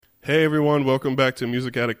Hey everyone, welcome back to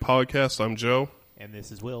Music Addict Podcast. I'm Joe. And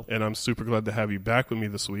this is Will. And I'm super glad to have you back with me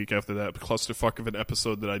this week after that clusterfuck of an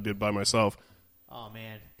episode that I did by myself. Oh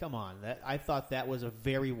man, come on. I thought that was a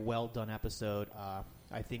very well done episode.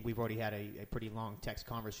 I think we've already had a pretty long text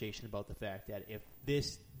conversation about the fact that if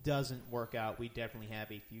this doesn't work out, we definitely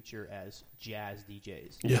have a future as jazz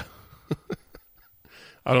DJs. Yeah.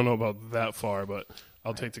 I don't know about that far, but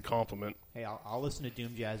I'll take the compliment. Hey, I'll listen to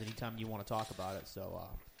Doom Jazz anytime you want to talk about it. So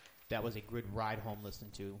that was a good ride home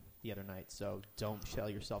listening to the other night. So don't sell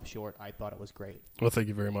yourself short. I thought it was great. Well, thank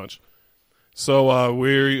you very much. So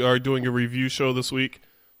we are doing a review show this week.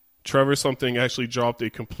 Trevor Something actually dropped a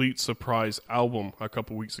complete surprise album a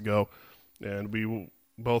couple weeks ago, and we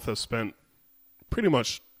both have spent pretty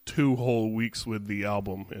much 2 whole weeks with the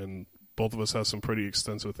album, and both of us have some pretty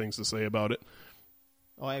extensive things to say about it.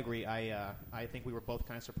 Oh, I agree. I think we were both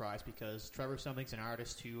kind of surprised because Trevor Something's an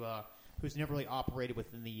artist who's never really operated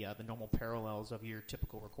within the normal parallels of your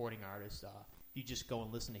typical recording artist. If you just go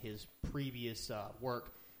and listen to his previous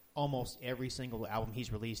work, almost every single album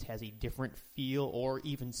he's released has a different feel or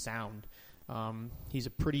even sound. He's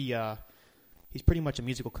pretty much a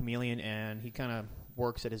musical chameleon, and he kind of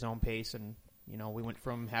works at his own pace. And you know, we went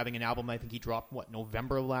from having an album I think he dropped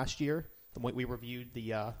November of last year. We reviewed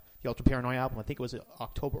the Ultra Paranoia album. I think it was an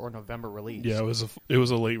October or November release. Yeah, it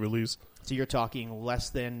was a late release. So you're talking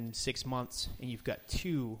less than 6 months, and you've got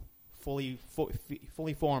 2 fully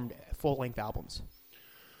formed full-length albums.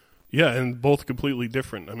 Yeah, and both completely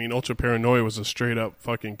different. I mean, Ultra Paranoia was a straight-up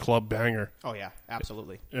fucking club banger. Oh, yeah,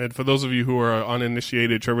 absolutely. And for those of you who are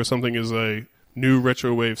uninitiated, Trevor Something is a new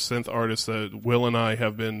retrowave synth artist that Will and I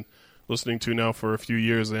have been listening to now for a few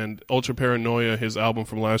years. And Ultra Paranoia, his album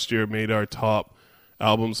from last year, made our top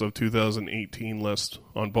albums of 2018 list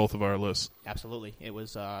on both of our lists. Absolutely. It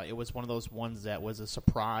was one of those ones that was a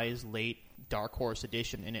surprise, late, dark horse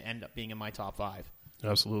edition, and it ended up being in my top 5.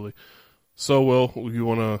 Absolutely. So, Will, you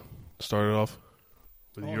want to start it off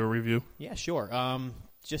with your review? Yeah, sure.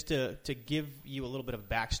 Just to give you a little bit of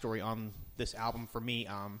backstory on this album for me,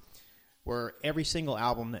 where every single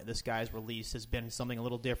album that this guy's released has been something a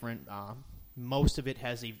little different. Most of it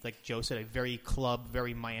has, like Joe said, a very club,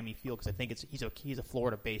 very Miami feel, because I think he's a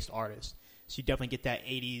Florida-based artist. So you definitely get that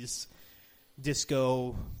 80s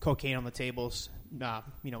disco, cocaine on the tables,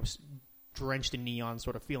 drenched in neon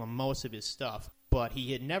sort of feel in most of his stuff. But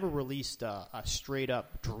he had never released a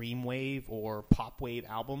straight-up dreamwave or pop wave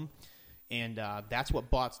album, and that's what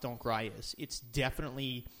Bots Don't Cry is. It's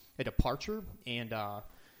definitely a departure, and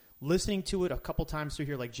listening to it a couple times through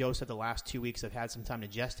here, like Joe said, the last 2 weeks I've had some time to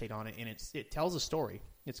gestate on it, and it tells a story.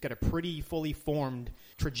 It's got a pretty fully formed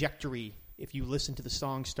trajectory if you listen to the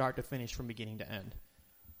song start to finish from beginning to end.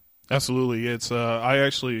 Absolutely. It's I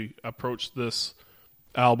actually approached this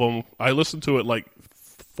album, I listened to it like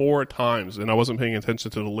 4 times, and I wasn't paying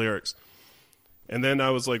attention to the lyrics. And then I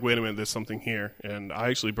was like, wait a minute, there's something here. And I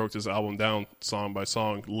actually broke this album down song by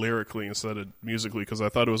song, lyrically instead of musically, because I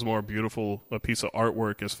thought it was more beautiful, a piece of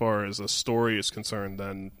artwork as far as a story is concerned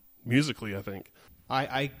than musically, I think.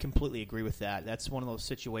 I completely agree with that. That's one of those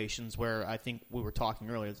situations where I think we were talking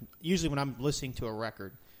earlier. Usually when I'm listening to a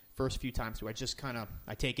record, first few times through,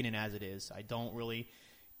 I take it in as it is. I don't really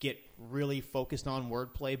get really focused on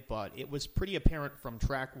wordplay, but it was pretty apparent from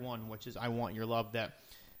track 1, which is I Want Your Love, that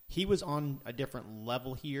he was on a different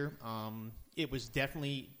level here. It was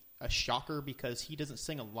definitely a shocker because he doesn't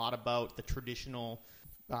sing a lot about the traditional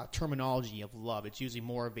terminology of love. It's usually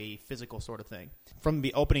more of a physical sort of thing. From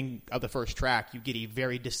the opening of the first track, you get a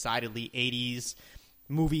very decidedly 80s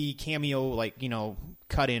movie cameo,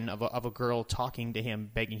 cut-in of a girl talking to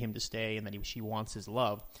him, begging him to stay, and that she wants his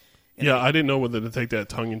love. And I didn't know whether to take that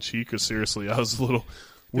tongue-in-cheek or seriously. I was a little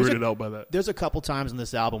weirded out by that. There's a couple times in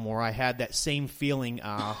this album where I had that same feeling.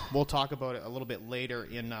 We'll talk about it a little bit later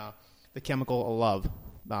in The Chemical of Love,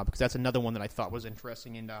 because that's another one that I thought was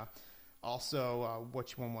interesting. And also,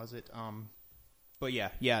 which one was it? But yeah.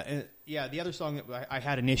 The other song that I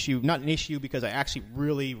had not an issue because I actually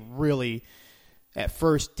really, really at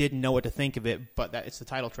first didn't know what to think of it, but it's the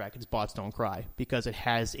title track. It's Bots Don't Cry, because it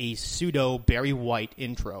has a pseudo Barry White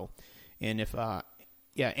intro. And if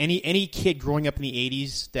any kid growing up in the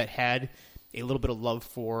 80s that had a little bit of love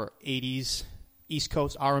for 80s East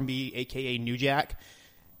Coast R&B, a.k.a. New Jack,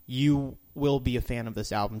 you will be a fan of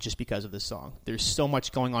this album just because of this song. There's so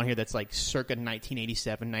much going on here that's like circa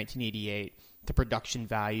 1987, 1988. The production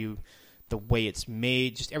value, the way it's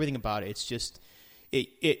made, just everything about it. It's just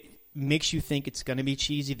it makes you think it's going to be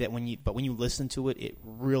cheesy, but when you listen to it, it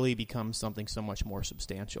really becomes something so much more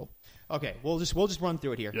substantial. Okay, we'll just run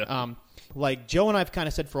through it here. Yeah. Like Joe and I've kind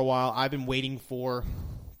of said for a while, I've been waiting for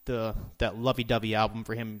that lovey-dovey album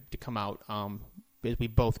for him to come out. As we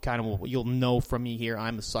both kind of you'll know from me here,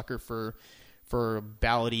 I'm a sucker for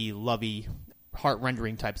ballady, lovey,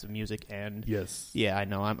 heart-rendering types of music, and Yes. yeah, I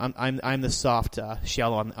know I'm the soft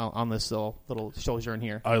shell on this little sojourn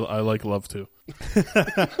here. I like Love too.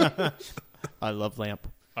 I love Lamp.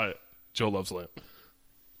 Joe loves Lamp.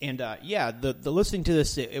 And the listening to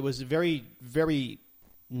this, it was very, very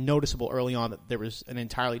noticeable early on that there was an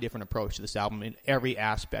entirely different approach to this album in every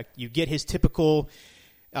aspect. You get his typical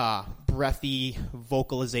breathy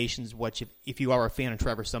vocalizations, which if you are a fan of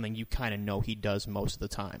Trevor Something, you kind of know he does most of the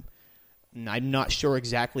time. And I'm not sure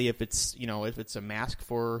exactly if it's a mask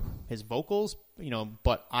for his vocals,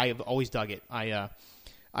 but I have always dug it.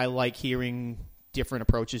 I like hearing different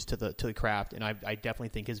approaches to the craft, and I definitely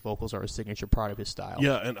think his vocals are a signature part of his style.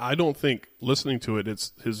 Yeah, and I don't think listening to it,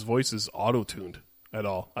 his voice is auto-tuned at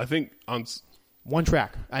all. I think on one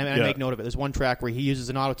track, I make note of it. There's one track where he uses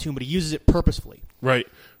an auto-tune, but he uses it purposefully. Right.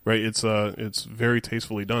 It's very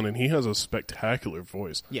tastefully done, and he has a spectacular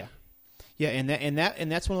voice. Yeah. Yeah, and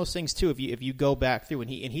that's one of those things too. If you go back through, and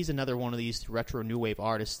he's another one of these retro new wave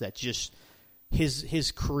artists that just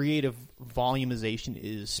his creative volumization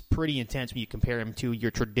is pretty intense when you compare him to your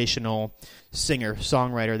traditional singer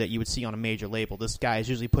songwriter that you would see on a major label. This guy is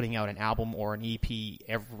usually putting out an album or an EP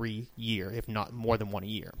every year, if not more than one a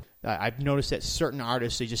year. I've noticed that certain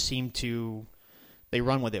artists, they just seem to they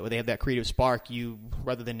run with it. Where they have that creative spark.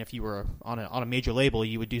 Rather than if you were on a major label,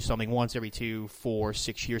 you would do something once every 2, 4,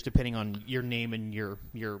 6 years, depending on your name and your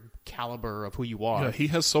caliber of who you are. Yeah, he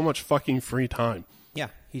has so much fucking free time. Yeah,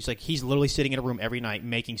 he's literally sitting in a room every night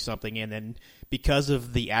making something, and then because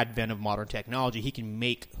of the advent of modern technology, he can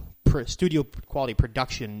make studio quality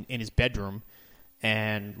production in his bedroom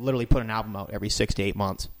and literally put an album out every 6 to 8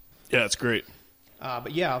 months. Yeah, it's great.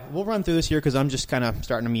 But yeah, we'll run through this here because I'm just kind of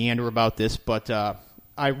starting to meander about this. But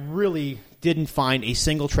I really didn't find a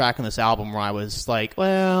single track on this album where I was like,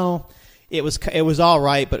 well, it was all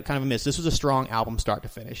right, but kind of a miss. This was a strong album start to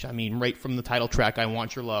finish. I mean, right from the title track, I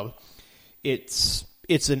Want Your Love, it's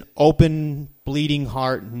an open, bleeding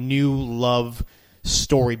heart, new love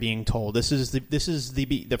story being told. This is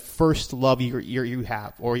the first love you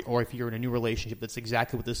have, or if you're in a new relationship, that's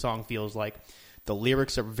exactly what this song feels like. The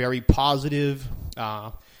lyrics are very positive.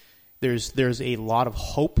 There's a lot of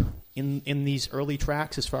hope in these early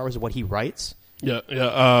tracks as far as what he writes. Yeah.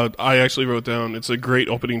 I actually wrote down it's a great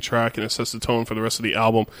opening track and it sets the tone for the rest of the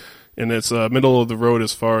album, and it's middle of the road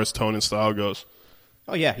as far as tone and style goes.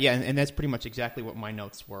 Oh yeah, and that's pretty much exactly what my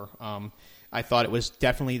notes were. I thought it was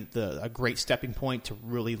definitely a great stepping point to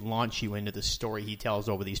really launch you into the story he tells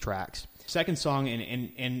over these tracks. Second song,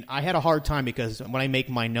 and I had a hard time because when I make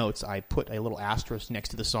my notes, I put a little asterisk next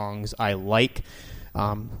to the songs I like.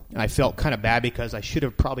 I felt kind of bad because I should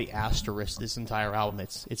have probably asterisked this entire album.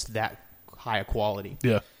 It's that high a quality.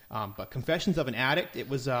 Yeah. But Confessions of an Addict, it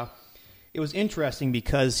was interesting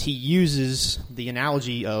because he uses the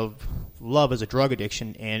analogy of love as a drug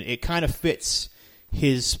addiction, and it kind of fits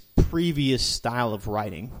his previous style of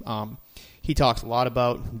writing. He talks a lot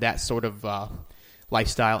about that sort of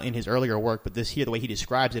lifestyle in his earlier work, but this here, the way he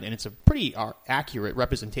describes it, and it's a pretty accurate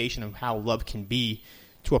representation of how love can be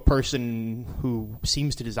to a person who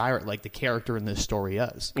seems to desire it like the character in this story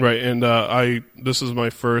does. Right, and this is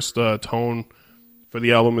my first tone for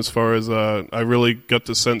the album as far as I really got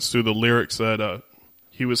the sense through the lyrics that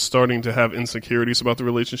he was starting to have insecurities about the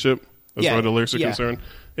relationship as far as the lyrics are concerned.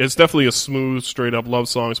 It's definitely a smooth, straight-up love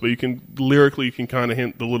song, but you can kind of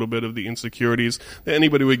hint the little bit of the insecurities that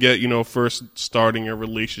anybody would get, first starting a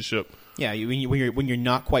relationship. Yeah, when you're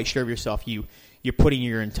not quite sure of yourself, you're putting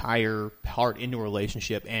your entire heart into a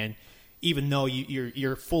relationship, and even though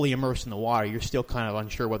you're fully immersed in the water, you're still kind of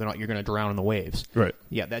unsure whether or not you're going to drown in the waves. Right.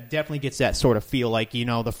 Yeah, that definitely gets that sort of feel like,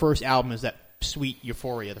 the first album is that sweet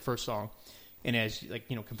euphoria, the first song. And as,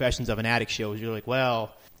 Confessions of an Addict shows, you're like,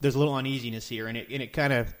 well, there's a little uneasiness here, and it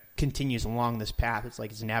kind of continues along this path. It's like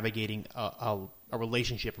it's navigating a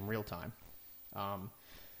relationship in real time.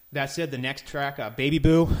 That said, the next track, Baby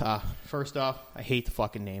Boo, first off, I hate the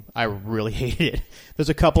fucking name. I really hated it. There's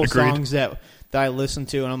a couple Agreed. songs that I listen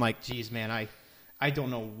to, and I'm like, geez, man, I don't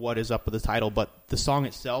know what is up with the title, but the song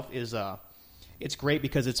itself is it's great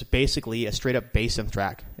because it's basically a straight-up bass synth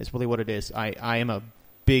track. It's really what it is. I am a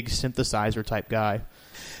big synthesizer type guy.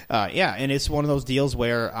 And it's one of those deals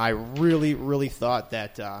where I really, really thought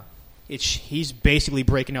that he's basically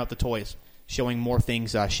breaking out the toys, showing more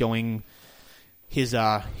things, showing his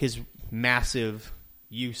massive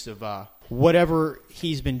use of whatever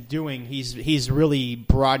he's been doing, he's really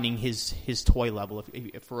broadening his toy level.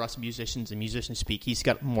 If for us musicians and musicians speak, he's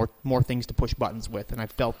got more things to push buttons with, and I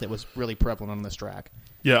felt that was really prevalent on this track.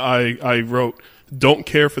 Yeah, I wrote, don't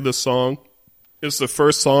care for this song. It's the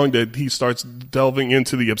first song that he starts delving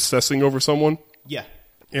into the obsessing over someone. Yeah.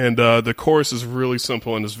 And the chorus is really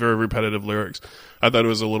simple and it's very repetitive lyrics. I thought it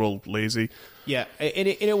was a little lazy. Yeah, and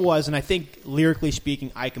it was, and I think lyrically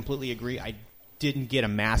speaking, I completely agree. I didn't get a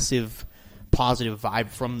massive positive vibe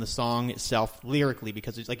from the song itself lyrically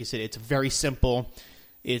because, it's, like you said, it's very simple.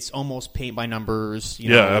 It's almost paint by numbers,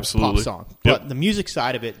 absolutely. pop song. But the music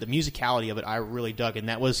side of it, the musicality of it, I really dug, and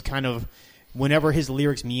that was kind of whenever his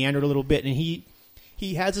lyrics meandered a little bit, and he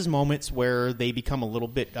has his moments where they become a little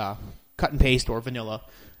bit cut and paste or vanilla,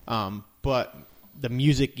 but the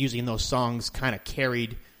music usually in those songs kind of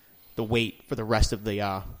carried the weight for the rest of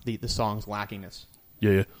the song's lackingness.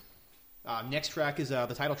 Yeah. Next track is the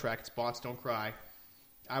title track. It's Bots Don't Cry.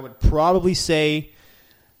 I would probably say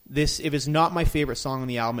this, if it's not my favorite song on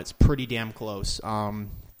the album, it's pretty damn close.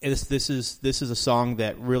 This is a song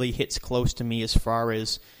that really hits close to me as far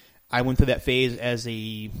as I went through that phase as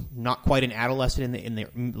a not quite an adolescent in the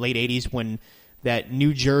late 80s when that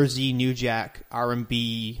New Jersey, New Jack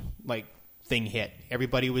R&B like thing hit.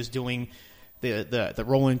 Everybody was doing the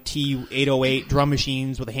Roland T808 drum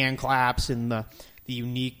machines with the hand claps and the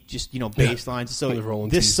unique bass lines. So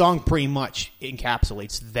this song pretty much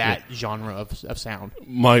encapsulates that genre of sound.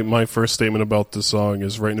 My first statement about this song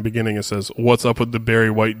is right in the beginning. It says, "What's up with the Barry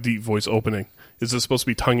White deep voice opening? Is this supposed to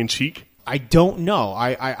be tongue in cheek?" I don't know.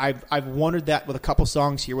 I've wondered that with a couple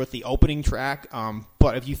songs here with the opening track.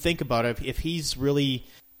 But if you think about it, if he's really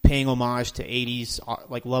paying homage to 80s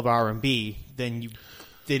like love R&B, then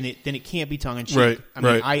it can't be tongue in cheek. Right, I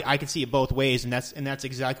mean, right. I can see it both ways, and that's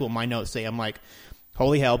exactly what my notes say. I'm like,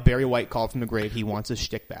 holy hell, Barry White called from the grave. He wants his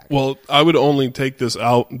shtick back. Well, I would only take this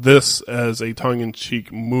as a tongue in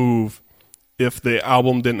cheek move if the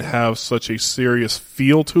album didn't have such a serious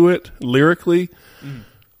feel to it lyrically.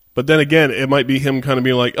 But then again, it might be him kind of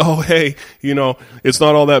being like, oh, hey, it's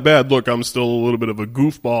not all that bad. Look, I'm still a little bit of a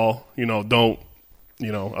goofball. Don't,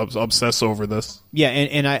 obsess over this. Yeah,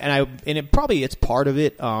 and it probably it's part of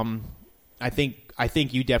it. I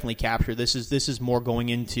think you definitely capture this is more going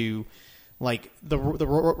into like the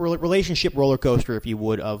relationship roller coaster, if you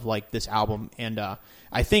would, of like this album. And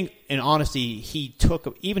I think, in honesty, he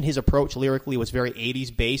took even his approach lyrically was very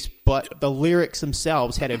 80s based, but the lyrics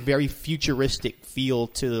themselves had a very futuristic feel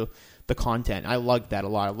to the content. I liked that a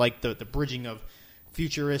lot. I liked the bridging of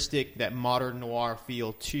futuristic, that modern noir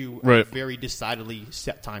feel to a very decidedly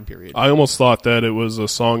set time period. I almost thought that it was a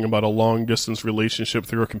song about a long distance relationship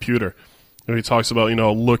through a computer. He talks about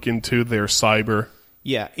look into their cyber.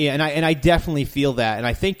 Yeah, and I definitely feel that, and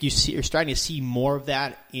I think you're starting to see more of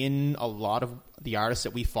that in a lot of the artists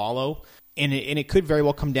that we follow, and it could very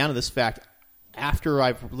well come down to this fact. After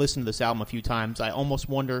I've listened to this album a few times, I almost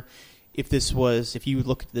wonder if you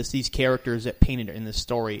look at these characters that painted in this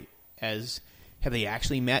story as, have they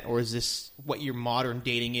actually met, or is this what your modern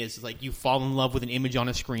dating is? It's like you fall in love with an image on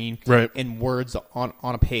a screen and words on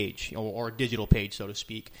a page, or a digital page, so to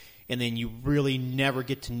speak. And then you really never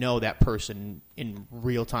get to know that person in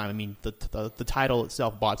real time. I mean, the title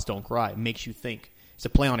itself, Bots Don't Cry, makes you think. It's a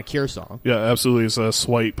play on a Cure song. Yeah, absolutely. It's a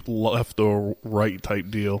swipe left or right type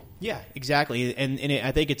deal. Yeah, exactly. And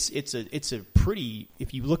I think it's a pretty,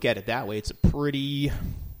 if you look at it that way, it's a pretty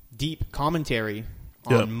deep commentary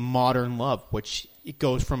on modern love, which it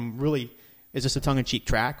goes from really, is this a tongue-in-cheek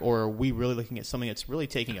track, or are we really looking at something that's really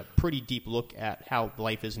taking a pretty deep look at how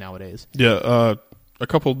life is nowadays? Yeah, a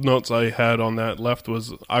couple notes I had on that left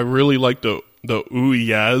was I really like the ooh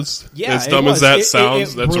yaz. Yeah, as dumb as that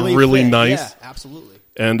sounds, that's really nice. Yeah, absolutely.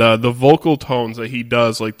 And the vocal tones that he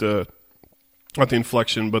does, like not the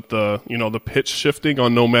inflection, but the pitch shifting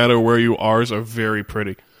on No Matter Where You Are's are very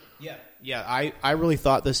pretty. Yeah. I really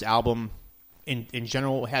thought this album in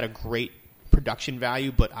general had a great production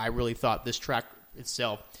value, but I really thought this track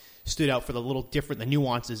itself stood out for the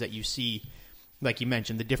nuances that you see. Like you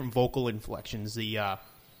mentioned, the different vocal inflections,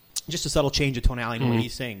 just a subtle change of tonality in the way he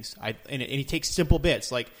sings. And he takes simple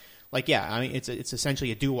bits, like it's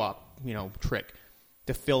essentially a doo-wop, trick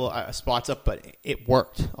to fill spots up, but it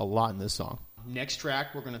worked a lot in this song. Next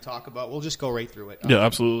track we're going to talk about, we'll just go right through it. Yeah,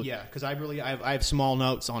 absolutely. Yeah, because I have small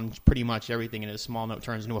notes on pretty much everything, and a small note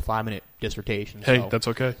turns into a 5-minute dissertation. Hey, that's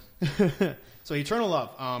okay. So Eternal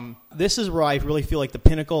Love, this is where I really feel like the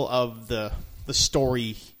pinnacle of the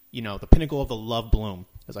story. The pinnacle of the love bloom,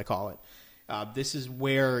 as I call it. This is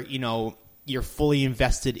where, you're fully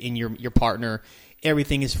invested in your partner,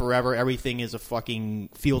 everything is forever, everything is a fucking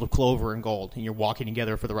field of clover and gold, and you're walking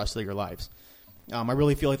together for the rest of your lives. I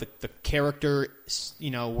really feel like the character,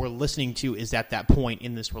 we're listening to is at that point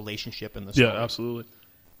in this relationship in the song. Yeah, absolutely.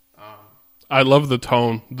 I love the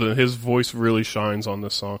tone. His voice really shines on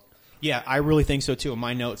this song. Yeah, I really think so too. In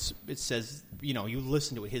my notes, it says, you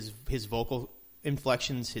listen to it, his vocal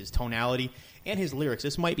inflections, his tonality, and his lyrics.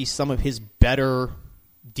 This might be some of his better,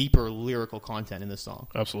 deeper lyrical content in this song.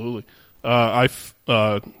 Absolutely.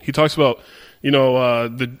 He talks about,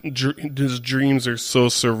 his dreams are so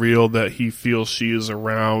surreal that he feels she is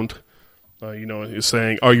around. He's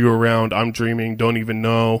saying, "Are you around? I'm dreaming. Don't even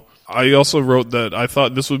know." I also wrote that I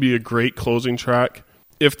thought this would be a great closing track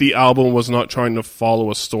if the album was not trying to follow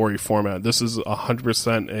a story format. This is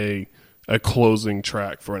 100% a closing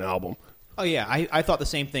track for an album. Oh yeah, I thought the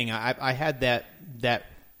same thing. I had that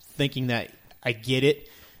thinking that I get it.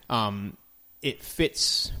 It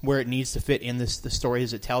fits where it needs to fit in the story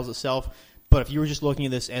as it tells itself. But if you were just looking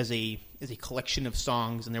at this as a collection of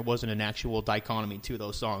songs and there wasn't an actual dichotomy to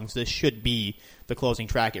those songs, this should be the closing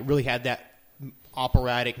track. It really had that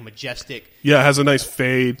operatic, majestic. Yeah, it has a nice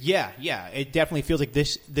fade. Yeah. It definitely feels like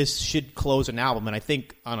this should close an album. And I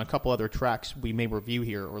think on a couple other tracks we may review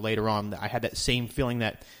here or later on, I had that same feeling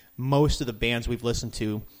that most of the bands we've listened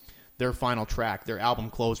to, their final track, their album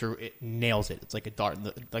closer, it nails it. It's like a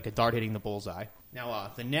dart hitting the bullseye.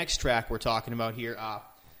 Now, the next track we're talking about here,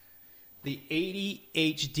 the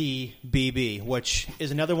ADHD BB, which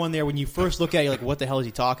is another one there. When you first look at it, you're like, what the hell is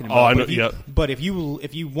he talking about? Oh, I know. Yeah. But if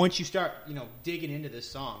you once you start digging into this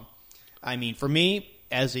song, I mean, for me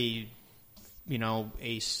as a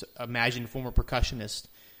imagined former percussionist,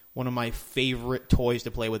 one of my favorite toys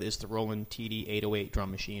to play with is the Roland TD 808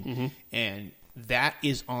 drum machine, and that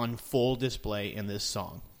is on full display in this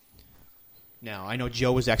song. Now, I know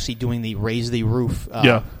Joe was actually doing the Raise the Roof.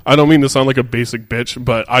 Yeah, I don't mean to sound like a basic bitch,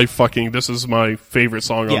 but this is my favorite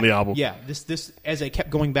song on the album. Yeah, this as I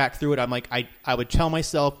kept going back through it, I'm like, I would tell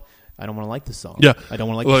myself, I don't want to like this song. Yeah. I don't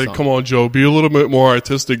want to like this song. Come on, Joe, be a little bit more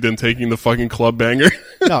artistic than taking the fucking club banger.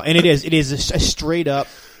 No, and it is a straight up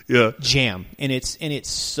yeah. jam, and it's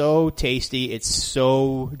so tasty, it's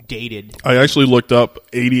so dated. I actually looked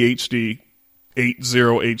up ADHD.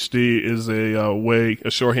 80HD is a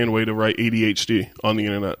shorthand way to write ADHD on the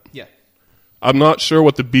internet. Yeah. I'm not sure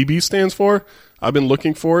what the BB stands for. I've been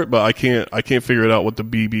looking for it, but I can't figure it out what the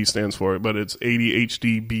BB stands for. But it's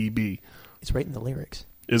ADHD BB. It's right in the lyrics.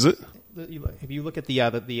 Is it? If you look at the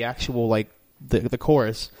actual the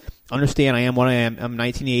chorus, understand I am what I am. I'm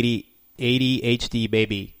 1980 ADHD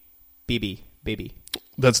baby, BB.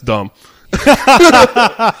 That's dumb.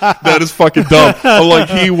 That is fucking dumb. I'm like,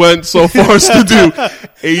 he went so far as to do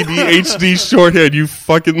ADHD shorthand. You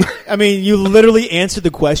fucking. I mean, you literally answered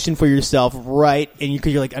the question for yourself, right? And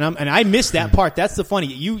you're like, and I missed that part. That's the funny.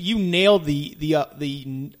 You nailed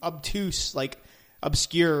the obtuse,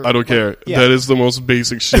 obscure. I don't care. Yeah. That is the most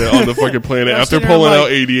basic shit on the fucking planet. After pulling out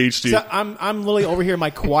ADHD, so I'm literally over here,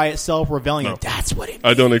 my quiet self rebelling. No. That's what it means.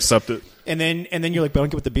 I don't accept it. And then you're like, but I don't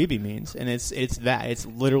get what the BB means. And it's that. It's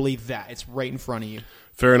literally that. It's right in front of you.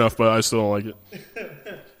 Fair enough, but I still don't like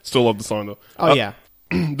it. Still love the song, though. Oh, yeah.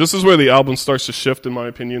 This is where the album starts to shift, in my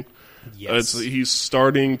opinion. Yes. He's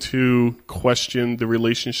starting to question the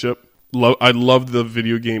relationship. I love the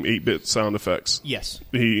video game 8-bit sound effects. Yes.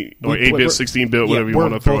 Or 8-bit, 16-bit, whatever you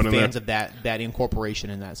want to throw it in there. We're fans of that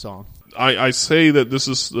incorporation in that song. I say that this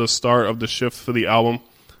is the start of the shift for the album.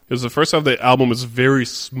 Because the first half of the album is very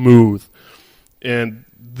smooth. And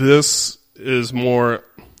this is more,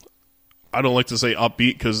 I don't like to say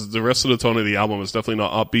upbeat, because the rest of the tone of the album is definitely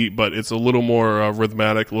not upbeat, but it's a little more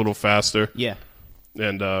rhythmic, a little faster. Yeah.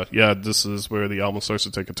 And, this is where the album starts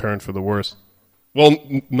to take a turn for the worse. Well,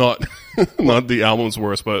 not the album's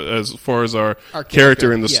worse, but as far as our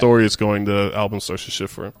character in the story is going, the album starts to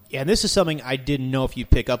shift for him. Yeah, and this is something I didn't know if you'd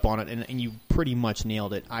pick up on it, and you pretty much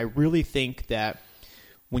nailed it. I really think that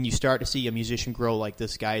when you start to see a musician grow like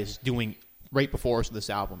this guy is doing right before us with this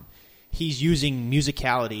album, he's using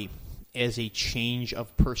musicality as a change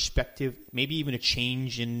of perspective, maybe even a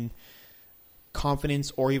change in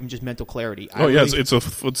confidence or even just mental clarity. It's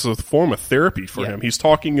a form of therapy for him. He's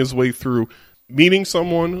talking his way through meeting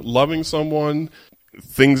someone, loving someone,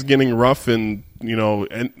 things getting rough, and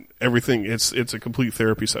and everything. It's a complete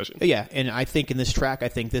therapy session. Yeah, and I think in this track,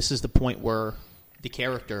 this is the point where the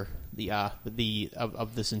character,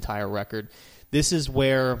 of this entire record, this is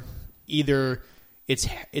where either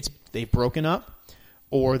they've broken up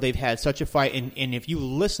or they've had such a fight. And if you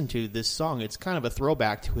listen to this song, it's kind of a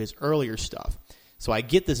throwback to his earlier stuff. So I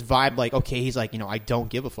get this vibe he's like, I don't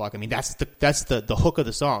give a fuck. I mean, that's the hook of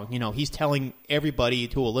the song. He's telling everybody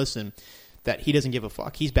who will listen that he doesn't give a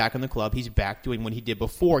fuck. He's back in the club. He's back doing what he did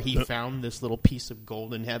before he found this little piece of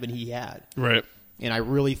golden heaven he had. Right. And I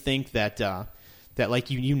really think that that like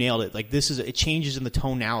you nailed it. Like it changes in the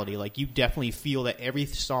tonality. Like you definitely feel that every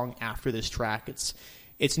song after this track,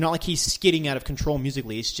 it's not like he's skidding out of control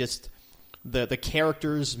musically. It's just the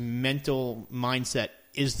character's mental mindset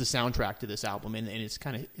is the soundtrack to this album, and it's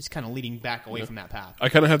kind of leading back away from that path. I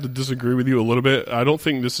kind of have to disagree with you a little bit. I don't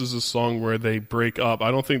think this is a song where they break up.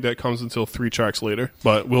 I don't think that comes until 3 tracks later,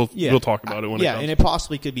 but we'll talk about it when it comes. And it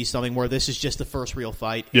possibly could be something where this is just the first real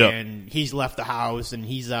fight, and he's left the house and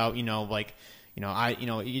he's out.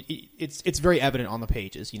 It's very evident on the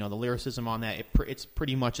pages. The lyricism on that it's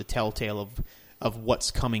pretty much a telltale of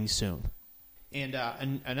what's coming soon. And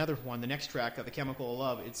another one, the next track, The Chemical of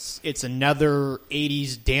Love, it's another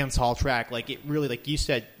 80s dance hall track. Like, it really, like you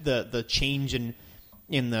said, the change in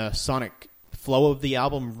the sonic flow of the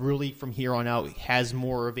album really from here on out has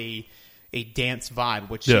more of a dance vibe,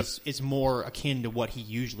 which is more akin to what he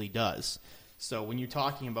usually does. So when you're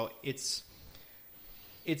talking about it's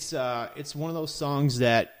one of those songs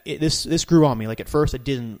that this grew on me. Like, at first I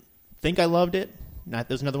didn't think I loved it.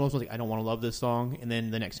 There's another one where I don't want to love this song, and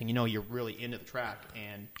then the next thing you know, you're really into the track.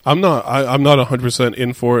 And I'm not 100%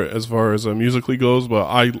 in for it as far as musically goes, but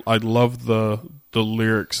I love the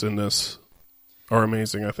lyrics in this are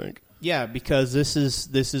amazing. I think. Yeah, because this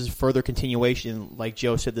is further continuation. Like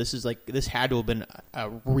Joe said, this had to have been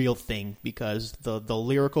a real thing because the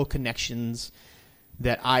lyrical connections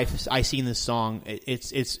that I see in this song,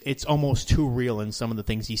 it's almost too real in some of the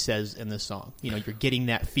things he says in this song. You're getting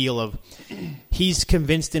that feel of he's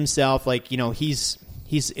convinced himself, like, he's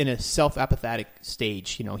in a self-apathetic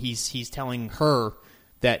stage. He's telling her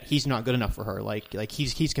that he's not good enough for her. Like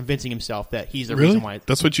he's convincing himself that he's the reason why.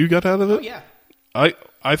 That's what you got out of it? Oh, yeah.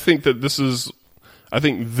 I think that this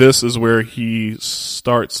is where he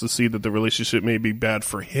starts to see that the relationship may be bad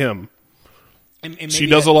for him. And she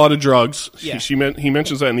does a lot of drugs. Yeah. He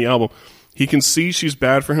mentions that in the album. He can see she's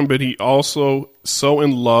bad for him, but he also so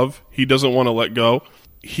in love, he doesn't want to let go.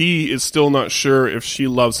 He is still not sure if she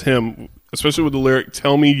loves him, especially with the lyric,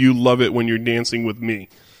 "Tell me you love it when you're dancing with me."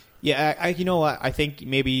 Yeah, I think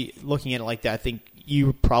maybe looking at it like that, I think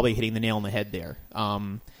you're probably hitting the nail on the head there.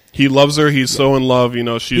 He loves her. He's so in love.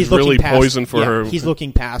 She's really poison for her. He's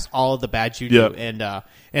looking past all of the bad juju. Yeah. And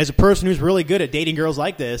as a person who's really good at dating girls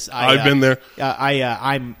like this, I've been there.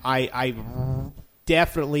 I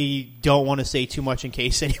definitely don't want to say too much in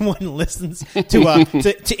case anyone listens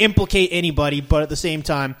to implicate anybody. But at the same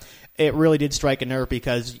time, it really did strike a nerve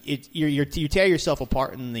because you tear yourself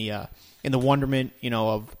apart in the wonderment.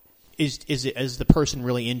 Of is the person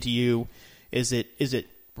really into you? Is it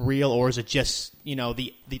real, or is it just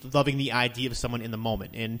the loving the idea of someone in the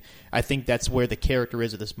moment? And I think that's where the character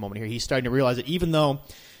is at this moment here. He's starting to realize that even though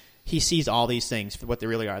he sees all these things for what they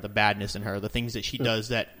really are, the badness in her, the things that she does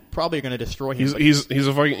that probably are going to destroy him. He's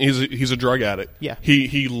a drug addict. Yeah,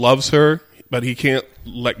 he loves her, but he can't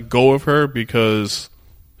let go of her because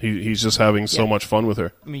he's just having so much fun with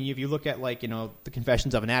her. I mean, if you look at the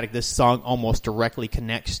Confessions of an Addict, this song almost directly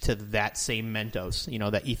connects to that same Mentos,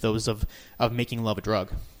 that ethos of making love a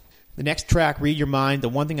drug. The next track, Read Your Mind, the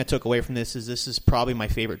one thing I took away from this is probably my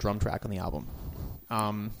favorite drum track on the album.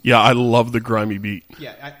 I love the grimy beat.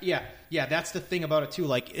 Yeah. That's the thing about it too.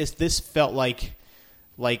 Like, this felt like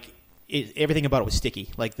everything about it was sticky.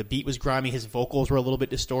 Like, the beat was grimy, his vocals were a little bit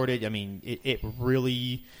distorted. I mean, it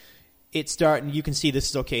really. It's starting. You can see this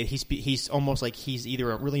is okay. He's almost like he's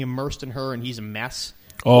either really immersed in her and he's a mess.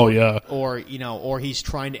 Oh yeah. Or he's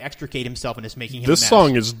trying to extricate himself and it's making him. This a mess.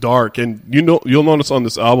 song is dark, and you'll notice on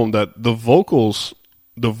this album that the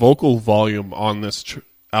vocal volume on this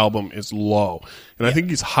album is low, and I think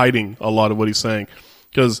he's hiding a lot of what he's saying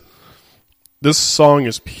because this song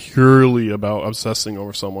is purely about obsessing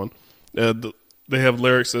over someone. They have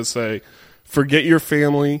lyrics that say, "Forget your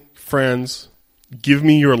family, friends. Give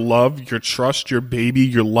me your love, your trust, your baby,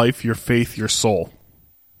 your life, your faith, your soul."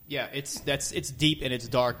 Yeah, it's deep and it's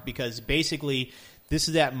dark because basically this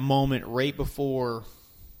is that moment right before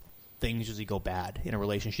things usually go bad in a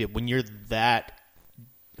relationship when you're that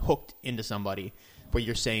hooked into somebody where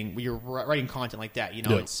you're writing content like that.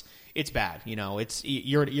 It's bad.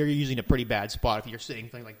 You're using a pretty bad spot if you're saying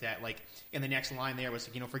things like that. Like, in the next line there was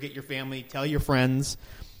forget your family, tell your friends.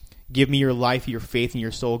 Give me your life, your faith, and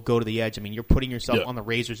your soul. Go to the edge. I mean, you're putting yourself on the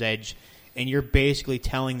razor's edge, and you're basically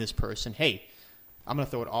telling this person, "Hey, I'm going to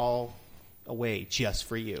throw it all away just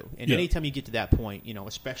for you." And anytime you get to that point,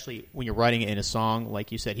 especially when you're writing it in a song,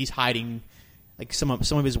 like you said, he's hiding like some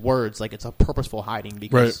of his words, like it's a purposeful hiding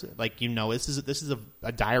because, this is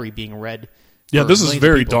a diary being read. Yeah, this is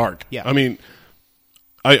very dark. Yeah, I mean,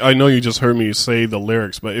 I know you just heard me say the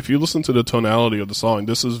lyrics, but if you listen to the tonality of the song,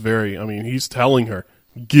 this is very, I mean, he's telling her,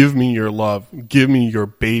 give me your love, give me your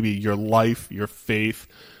baby, your life, your faith,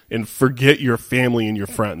 and forget your family and your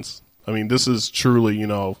friends. I mean, this is truly, you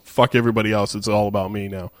know, fuck everybody else. It's all about me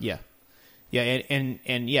now. Yeah. Yeah,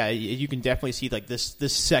 and yeah, you can definitely see like this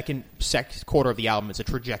second quarter of the album is a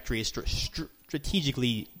trajectory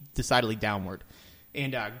strategically decidedly downward.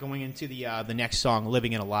 And going into the next song,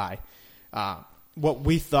 Living in a Lie, what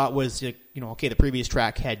we thought was, you know, okay, the previous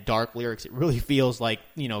track had dark lyrics. It really feels like,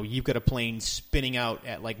 you know, you've got a plane spinning out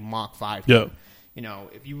at like Mach 5. Yeah. You know,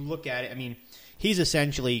 if you look at it, I mean, he's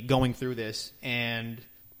essentially going through this, and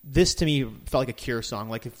this to me felt like a Cure song.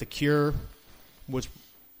 Like if the Cure was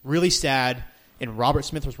really sad and Robert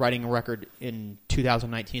Smith was writing a record in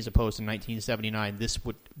 2019 as opposed to 1979, this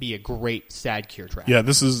would be a great sad Cure track. Yeah,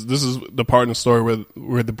 this is the part in the story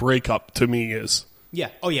where the breakup to me is. Yeah.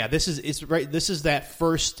 Oh, yeah. This is that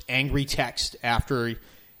first angry text after,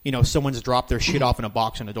 you know, someone's dropped their shit off in a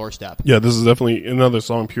box on a doorstep. Yeah, this is definitely another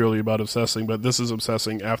song purely about obsessing, but this is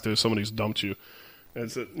obsessing after somebody's dumped you.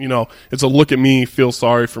 It's a, you know, it's a look at me, feel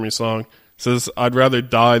sorry for me song. It says, I'd rather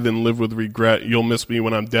die than live with regret. You'll miss me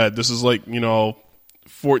when I'm dead. This is like, you know,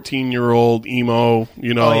 14-year-old emo,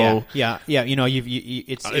 you know. Oh, yeah. You know,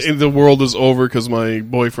 it's the world is over because my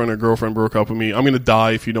boyfriend or girlfriend broke up with me. I'm going to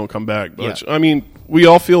die if you don't come back. But I mean, we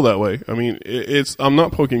all feel that way. I mean, I'm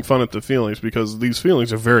not poking fun at the feelings because these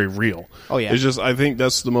feelings are very real. Oh, yeah. It's just, I think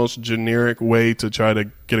that's the most generic way to try to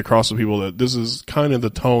get across to people that this is kind of the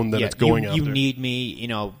tone that it's going out there. You need me, you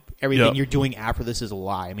know. Everything you're doing after this is a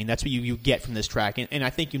lie. I mean, that's what you get from this track. And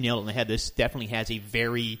I think you nailed it in the head. This definitely has a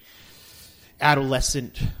very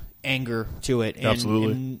adolescent anger to it. And,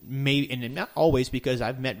 absolutely. And not always, because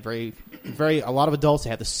I've met a lot of adults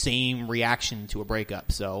that have the same reaction to a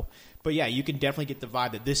breakup. So, but yeah, you can definitely get the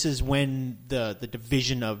vibe that this is when the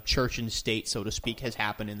division of church and state, so to speak, has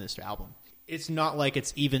happened in this album. It's not like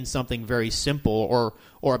it's even something very simple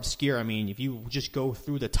or obscure. I mean, if you just go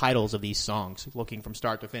through the titles of these songs, looking from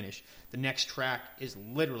start to finish, the next track is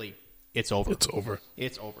literally, it's over. It's over.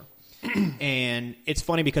 It's over. And it's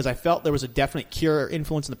funny because I felt there was a definite Cure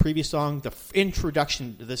influence in the previous song. The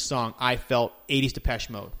introduction to this song, I felt 80s Depeche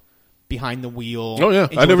Mode. Behind the Wheel. Oh, yeah.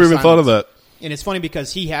 I never even thought of that. And it's funny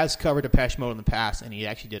because he has covered Depeche Mode in the past, and he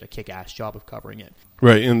actually did a kick-ass job of covering it.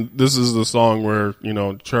 Right, and this is the song where, you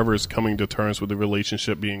know, Trevor is coming to terms with the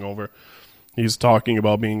relationship being over. He's talking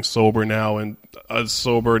about being sober now, and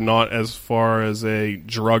sober not as far as a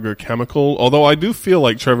drug or chemical, although I do feel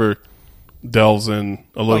like Trevor delves in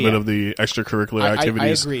a little bit of the extracurricular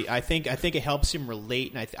activities. I agree. I think it helps him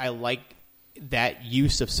relate, and I like that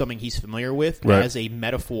use of something he's familiar with as a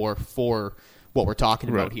metaphor for what we're talking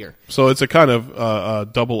about here. So it's a kind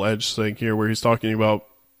of double-edged thing here where he's talking about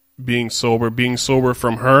being sober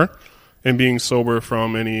from her, and being sober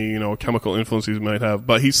from any, you know, chemical influences he might have.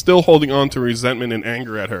 But he's still holding on to resentment and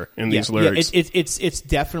anger at her in these lyrics. Yeah, it's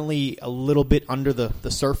definitely a little bit under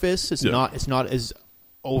the surface. It's not as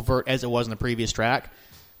overt as it was in the previous track.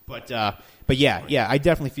 But yeah, I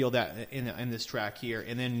definitely feel that in this track here.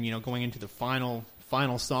 And then, you know, going into the final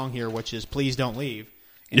song here, which is Please Don't Leave.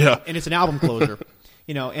 And it's an album closer.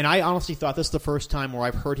 You know, and I honestly thought this is the first time where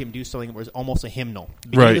I've heard him do something that was almost a hymnal. The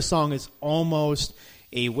beginning of the song is almost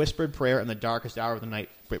a whispered prayer in the darkest hour of the night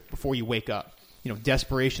before you wake up. You know,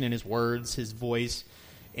 desperation in his words, his voice,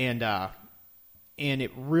 and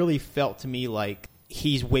it really felt to me like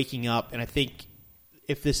he's waking up. And I think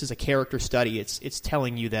if this is a character study, it's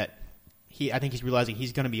telling you that I think he's realizing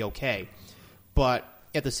he's going to be okay. But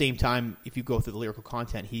at the same time, if you go through the lyrical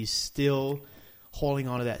content, he's still holding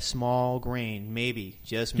on to that small grain, maybe,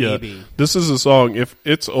 just maybe. Yeah. This is a song, if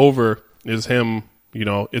It's Over is him, you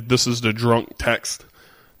know, this is the drunk text.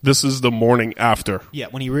 This is the morning after. Yeah,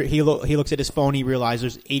 when he looks at his phone, he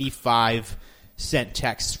realizes there's 85 sent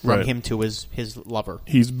texts from him to his lover.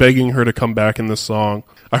 He's begging her to come back in this song.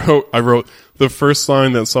 I wrote the first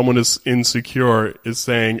sign that someone is insecure is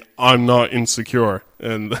saying, I'm not insecure.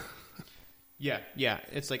 And Yeah.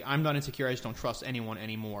 It's like, I'm not insecure. I just don't trust anyone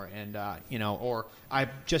anymore. And, you know, or I've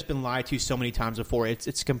just been lied to so many times before.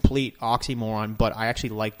 It's complete oxymoron, but I actually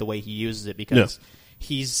like the way he uses it because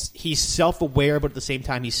he's self-aware, but at the same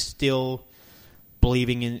time, he's still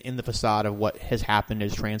believing in the facade of what has happened,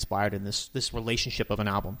 has transpired in this relationship of an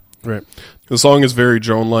album. Right. The song is very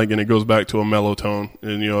drone-like, and it goes back to a mellow tone.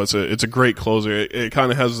 And, you know, it's a great closer. It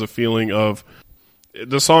kind of has the feeling of,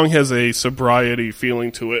 the song has a sobriety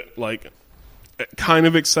feeling to it, like, kind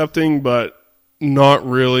of accepting, but not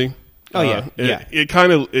really. Oh, yeah. It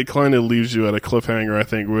kind of leaves you at a cliffhanger, I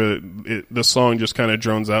think, where the song just kind of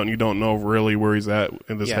drones out and you don't know really where he's at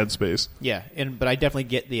in this headspace. Yeah, but I definitely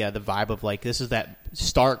get the vibe of like this is that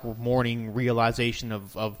stark morning realization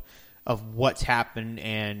of what's happened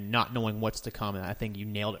and not knowing what's to come. And I think you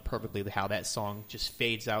nailed it perfectly. How that song just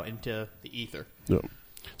fades out into the ether. Yeah.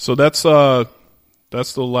 So that's the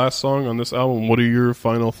last song on this album. What are your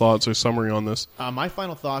final thoughts or summary on this? My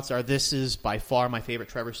final thoughts are this is by far my favorite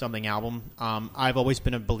Trevor Something album. I've always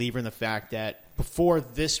been a believer in the fact that before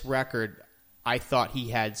this record, I thought he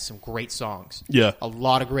had some great songs. Yeah. A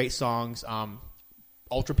lot of great songs.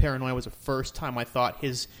 Ultra Paranoia was the first time I thought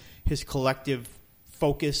his collective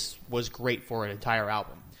focus was great for an entire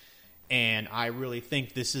album. And I really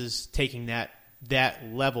think this is taking that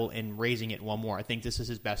level and raising it one more. I think this is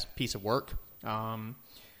his best piece of work. I'm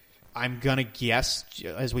going to guess,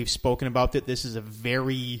 as we've spoken about that, this is a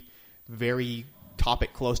very, very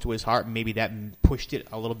topic close to his heart. Maybe that pushed it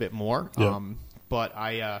a little bit more. Yeah. But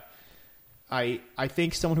I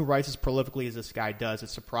think someone who writes as prolifically as this guy does,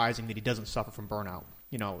 it's surprising that he doesn't suffer from burnout.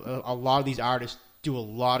 You know, a lot of these artists do a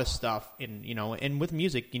lot of stuff, and with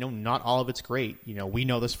music, not all of it's great. We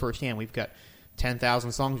know this firsthand. We've got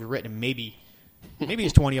 10,000 songs written, and maybe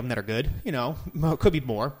there's 20 of them that are good. Could be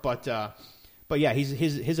more, but yeah,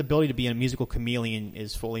 his ability to be a musical chameleon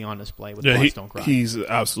is fully on display with Blood Don't Cry. He's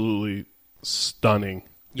absolutely stunning.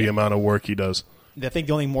 The amount of work he does. I think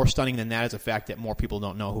the only more stunning than that is the fact that more people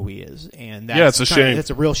don't know who he is, and it's a shame.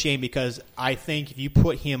 It's a real shame because I think if you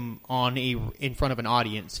put him in front of an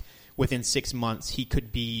audience within 6 months, he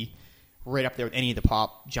could be right up there with any of the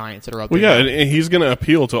pop giants that are out there. Well, yeah, and he's going to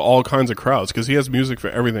appeal to all kinds of crowds because he has music for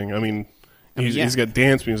everything. I mean, he's got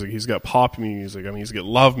dance music, he's got pop music, he's got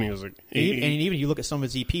love music. And even you look at some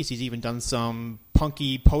of his EPs, he's even done some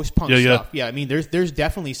punky post-punk stuff. Yeah, I mean, there's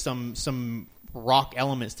definitely some rock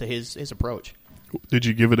elements to his approach. Did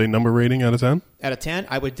you give it a number rating out of 10? Out of 10,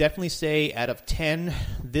 I would definitely say out of 10,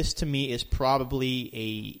 this to me is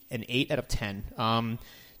probably an 8 out of 10.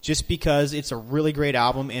 Just because it's a really great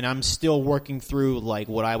album, and I'm still working through like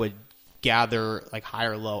what I would gather like high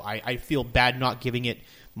or low. I feel bad not giving it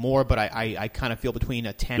more, but I kind of feel between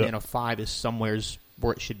a 10 and a 5 is somewheres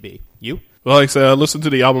where it should be. You? Well, like I said, I listened to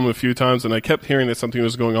the album a few times, and I kept hearing that something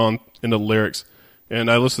was going on in the lyrics. And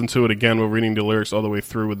I listened to it again while reading the lyrics all the way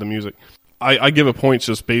through with the music. I give a point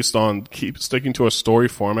just based on keep sticking to a story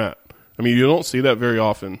format. I mean, you don't see that very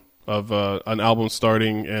often of an album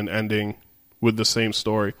starting and ending with the same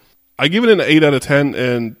story. I give it an 8 out of 10,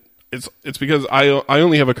 and it's because I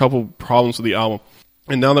only have a couple problems with the album.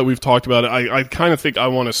 And now that we've talked about it, I kind of think I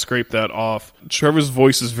want to scrape that off. Trevor's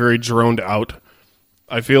voice is very droned out.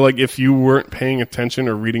 I feel like if you weren't paying attention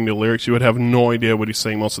or reading the lyrics, you would have no idea what he's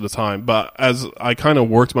saying most of the time. But as I kind of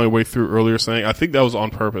worked my way through earlier saying, I think that was on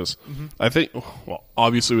purpose. Mm-hmm. I think, well,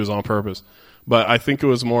 obviously it was on purpose. But I think it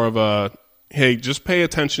was more of a, hey, just pay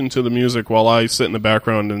attention to the music while I sit in the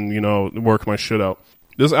background and, work my shit out.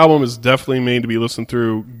 This album is definitely made to be listened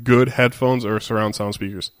through good headphones or surround sound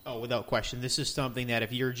speakers. Oh, without question. This is something that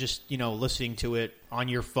if you're just, listening to it on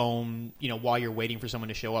your phone, while you're waiting for someone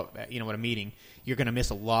to show up, at a meeting, you're going to miss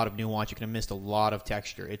a lot of nuance. You're going to miss a lot of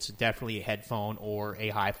texture. It's definitely a headphone or a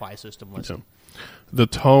hi-fi system listen. Yeah. The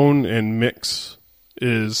tone and mix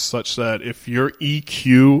is such that if your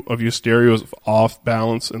EQ of your stereo is off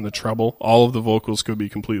balance in the treble, all of the vocals could be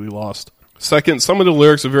completely lost. Second, some of the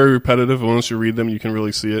lyrics are very repetitive, and once you read them, you can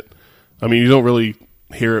really see it. I mean, you don't really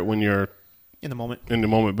hear it when you're in the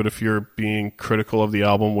moment, but if you're being critical of the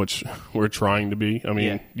album, which we're trying to be, I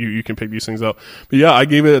mean, you can pick these things out. But yeah, I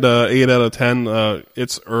gave it 8 out of 10.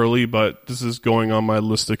 It's early, but this is going on my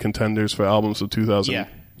list of contenders for albums of 2019.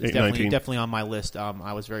 Yeah, it's definitely on my list.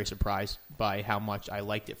 I was very surprised by how much I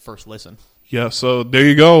liked it first listen. Yeah, so there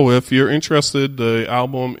you go. If you're interested, the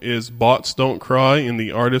album is Bots Don't Cry, and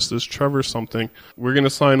the artist is Trevor Something. We're going to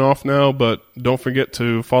sign off now, but don't forget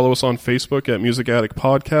to follow us on Facebook at Music Addict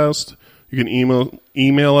Podcast. You can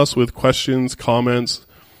email us with questions, comments.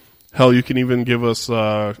 Hell, you can even give us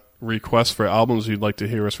requests for albums you'd like to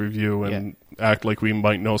hear us review and act like we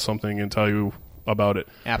might know something and tell you about it.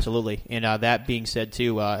 Absolutely. And that being said,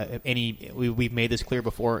 too, we've made this clear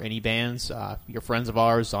before, any bands, your friends of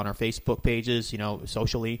ours on our Facebook pages,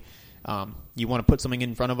 socially, you want to put something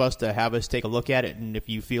in front of us to have us take a look at it, and if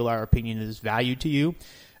you feel our opinion is valued to you,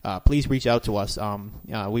 please reach out to us.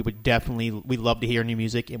 We'd love to hear new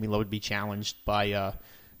music, and we love to be challenged by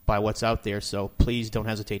what's out there, so please don't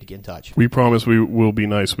hesitate to get in touch. We promise we will be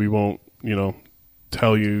nice. We won't,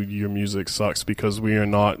 tell you your music sucks because we are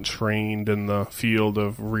not trained in the field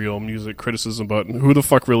of real music criticism. But who the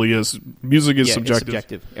fuck really is? Music is subjective. It's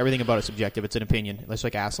subjective. Everything about it is subjective. It's an opinion. It's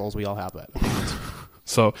like assholes. We all have that.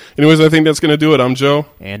 So, anyways, I think that's going to do it. I'm Joe.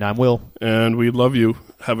 And I'm Will. And we love you.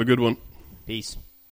 Have a good one. Peace.